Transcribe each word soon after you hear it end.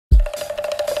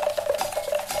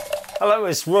Hello,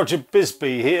 it's Roger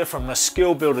Bisbee here from the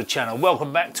Skill Builder channel.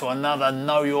 Welcome back to another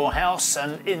Know Your House,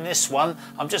 and in this one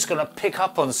I'm just going to pick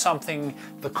up on something,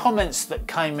 the comments that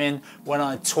came in when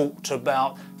I talked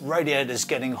about radiators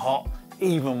getting hot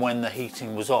even when the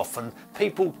heating was off, and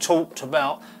people talked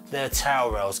about their towel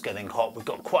rails getting hot. We've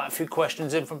got quite a few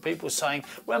questions in from people saying,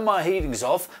 when my heating's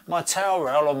off, my towel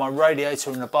rail or my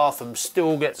radiator in the bathroom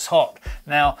still gets hot.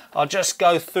 Now I'll just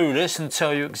go through this and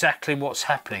tell you exactly what's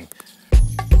happening.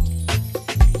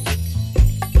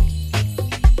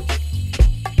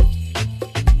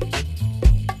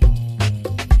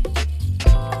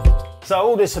 So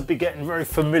all this will be getting very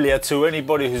familiar to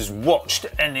anybody who's watched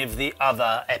any of the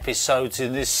other episodes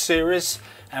in this series.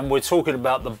 And we're talking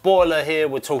about the boiler here,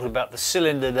 we're talking about the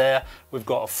cylinder there. We've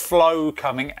got a flow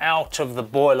coming out of the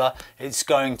boiler. It's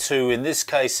going to, in this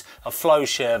case, a flow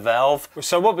share valve.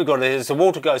 So what we've got here is the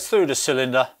water goes through the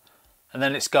cylinder and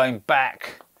then it's going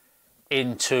back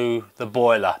into the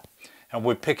boiler. And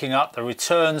we're picking up the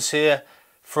returns here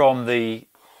from the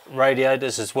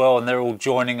radiators as well, and they're all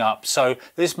joining up. So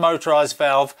this motorized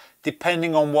valve,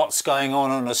 depending on what's going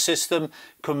on a system,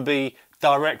 can be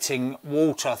directing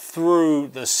water through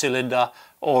the cylinder,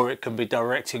 or it can be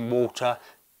directing water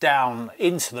down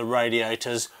into the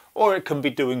radiators, or it can be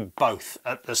doing both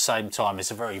at the same time.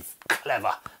 It's a very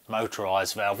clever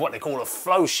motorized valve, what they call a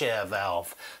flow share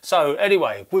valve. So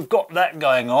anyway, we've got that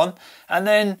going on, and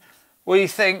then we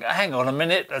think, hang on a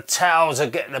minute, the towels are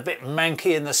getting a bit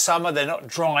manky in the summer, they're not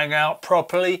drying out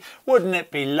properly. Wouldn't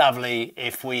it be lovely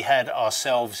if we had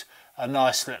ourselves a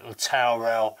nice little towel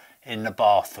rail in the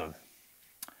bathroom?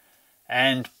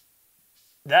 And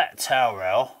that towel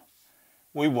rail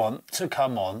we want to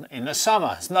come on in the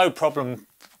summer. It's no problem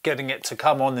getting it to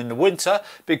come on in the winter,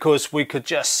 because we could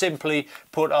just simply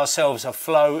put ourselves a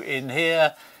flow in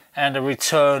here and a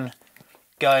return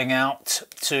going out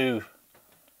to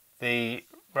the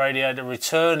radiator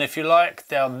return, if you like,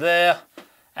 down there,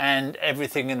 and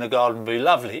everything in the garden will be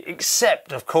lovely.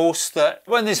 Except, of course, that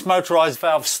when this motorized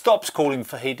valve stops calling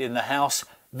for heat in the house,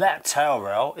 that towel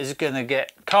rail is going to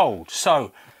get cold.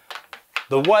 So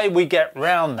the way we get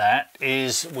round that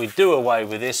is we do away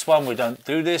with this one. We don't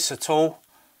do this at all.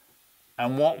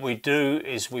 And what we do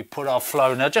is we put our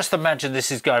flow. Now just imagine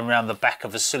this is going around the back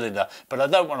of a cylinder, but I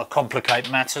don't want to complicate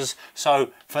matters.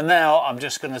 So for now, I'm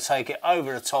just going to take it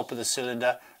over the top of the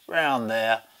cylinder, round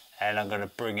there, and I'm going to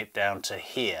bring it down to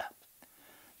here.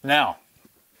 Now,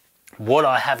 what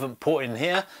I haven't put in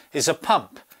here is a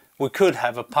pump. We could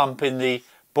have a pump in the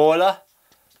boiler,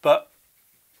 but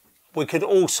we could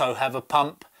also have a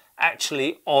pump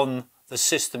actually on the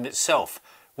system itself,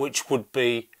 which would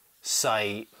be,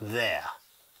 say, there,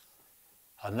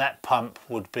 and that pump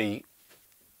would be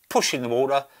pushing the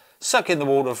water, sucking the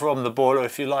water from the boiler,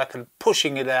 if you like, and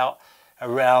pushing it out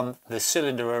around the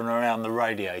cylinder and around the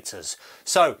radiators.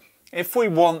 So if we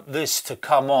want this to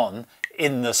come on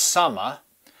in the summer,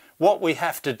 what we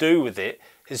have to do with it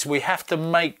is we have to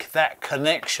make that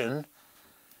connection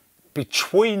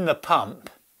between the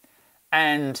pump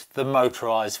and the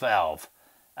motorized valve.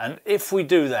 And if we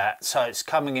do that, so it's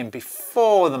coming in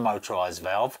before the motorized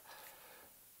valve,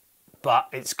 but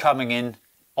it's coming in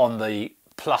on the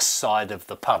plus side of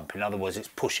the pump. In other words, it's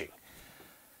pushing.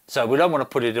 So we don't want to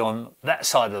put it on that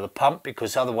side of the pump,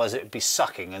 because otherwise it'd be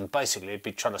sucking, and basically it'd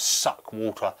be trying to suck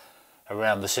water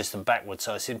around the system backwards.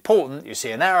 So it's important you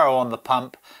see an arrow on the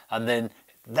pump, and then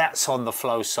that's on the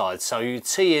flow side. So you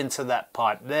tee into that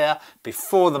pipe there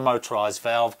before the motorized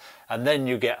valve, and then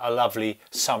you get a lovely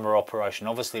summer operation.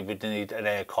 Obviously we'd need an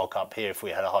air cock up here if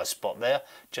we had a high spot there,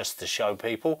 just to show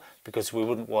people, because we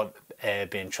wouldn't want air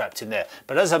being trapped in there.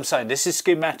 But as I'm saying, this is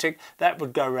schematic. That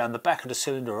would go around the back of the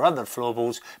cylinder or under the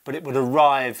floorboards, but it would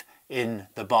arrive in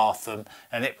the bathroom,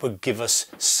 and it would give us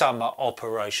summer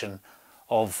operation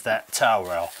of that towel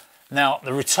rail. Now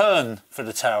the return for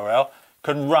the towel rail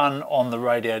can run on the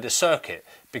radiator circuit,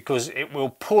 because it will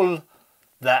pull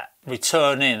that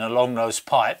return in along those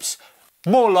pipes.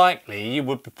 More likely you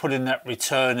would be putting that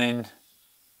return in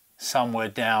somewhere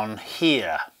down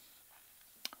here,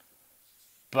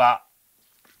 but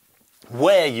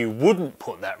where you wouldn't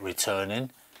put that return in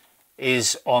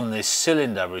is on this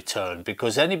cylinder return,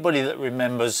 because anybody that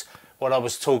remembers what I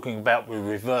was talking about with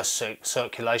reverse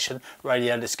circulation,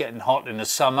 radiators getting hot in the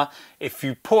summer, if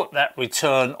you put that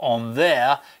return on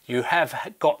there, you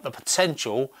have got the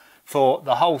potential for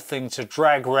the whole thing to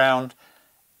drag round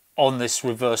on this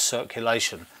reverse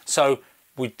circulation. So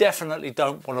we definitely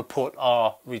don't want to put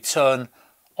our return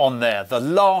on there. The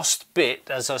last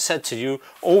bit, as I said to you,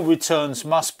 all returns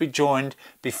must be joined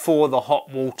before the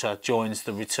hot water joins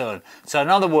the return. So in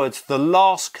other words, the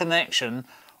last connection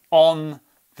on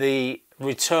the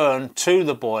return to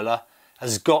the boiler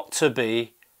has got to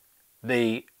be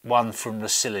the one from the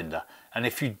cylinder, and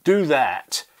if you do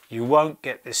that you won't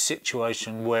get this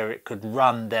situation where it could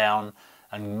run down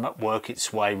and work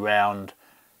its way round,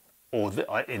 or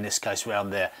in this case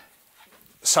round there.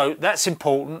 So that's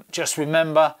important. Just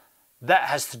remember that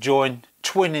has to join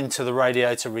twin into the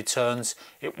radiator returns.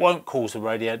 It won't cause the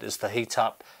radiators to heat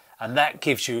up, and that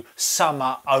gives you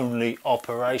summer only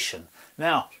operation.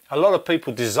 Now, a lot of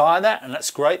people desire that, and that's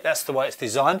great. That's the way it's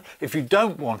designed. If you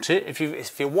don't want it, if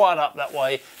you're wired up that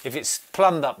way, if it's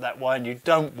plumbed up that way and you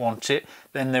don't want it,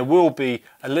 then there will be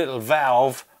a little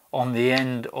valve on the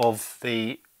end of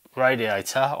the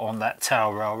radiator, on that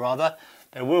towel rail rather.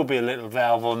 There will be a little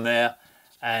valve on there,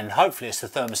 and hopefully it's the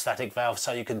thermostatic valve,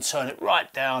 so you can turn it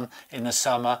right down in the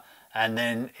summer and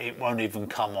then it won't even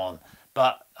come on.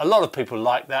 But a lot of people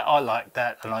like that. I like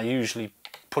that, and I usually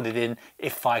put it in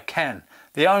if I can.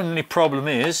 The only problem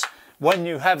is when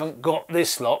you haven't got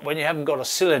this lot, when you haven't got a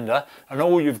cylinder and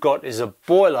all you've got is a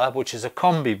boiler, which is a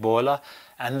combi boiler,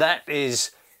 and that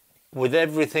is with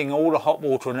everything, all the hot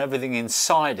water and everything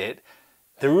inside it,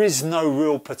 there is no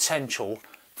real potential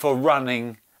for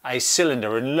running a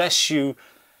cylinder unless you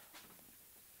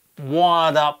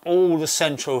wired up all the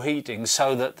central heating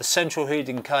so that the central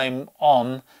heating came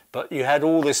on, but you had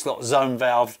all this lot zone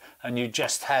valved and you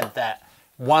just had that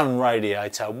one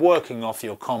radiator working off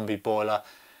your combi boiler.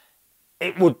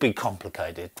 It would be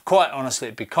complicated. Quite honestly,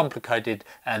 it'd be complicated,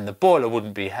 and the boiler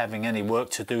wouldn't be having any work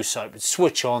to do, so it would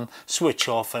switch on, switch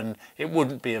off, and it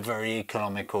wouldn't be a very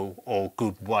economical or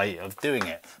good way of doing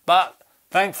it. But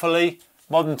thankfully,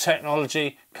 modern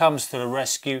technology comes to the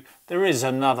rescue. There is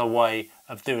another way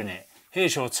of doing it.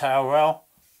 Here's your towel rail,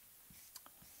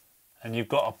 and you've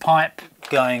got a pipe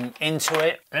going into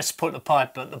it. Let's put the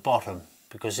pipe at the bottom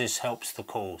because this helps the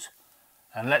cools,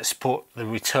 and let's put the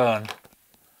return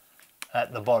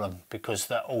at the bottom because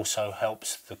that also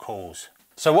helps the cools.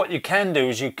 So what you can do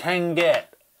is you can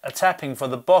get a tapping for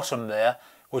the bottom there,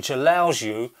 which allows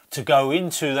you to go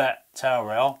into that towel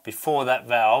rail before that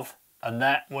valve, and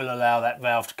that will allow that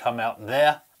valve to come out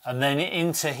there, and then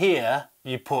into here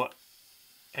you put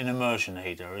an immersion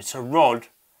heater. It's a rod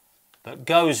that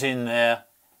goes in there,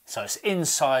 so it's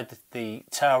inside the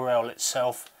towel rail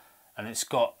itself, and it's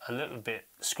got a little bit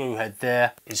screw head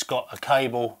there. It's got a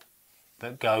cable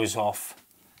that goes off,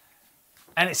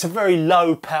 and it's a very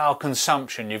low power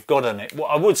consumption you've got on it.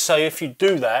 What I would say, if you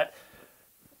do that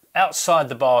outside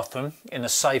the bathroom in a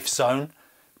safe zone,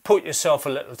 put yourself a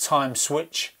little time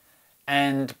switch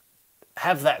and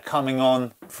have that coming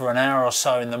on for an hour or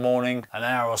so in the morning, an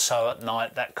hour or so at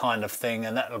night, that kind of thing,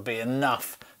 and that'll be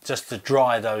enough just to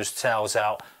dry those towels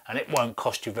out, and it won't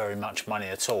cost you very much money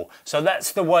at all. So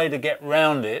that's the way to get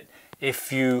round it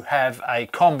if you have a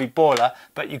combi boiler,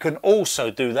 but you can also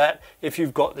do that if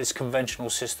you've got this conventional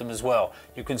system as well.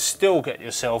 You can still get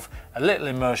yourself a little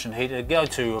immersion heater. Go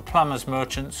to a Plumbers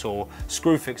Merchants or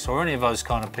Screwfix or any of those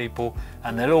kind of people,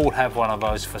 and they'll all have one of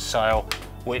those for sale,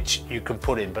 which you can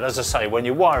put in. But as I say, when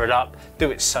you wire it up,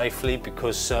 do it safely,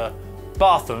 because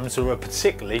bathrooms are a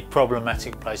particularly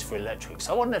problematic place for electrics.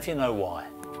 I wonder if you know why.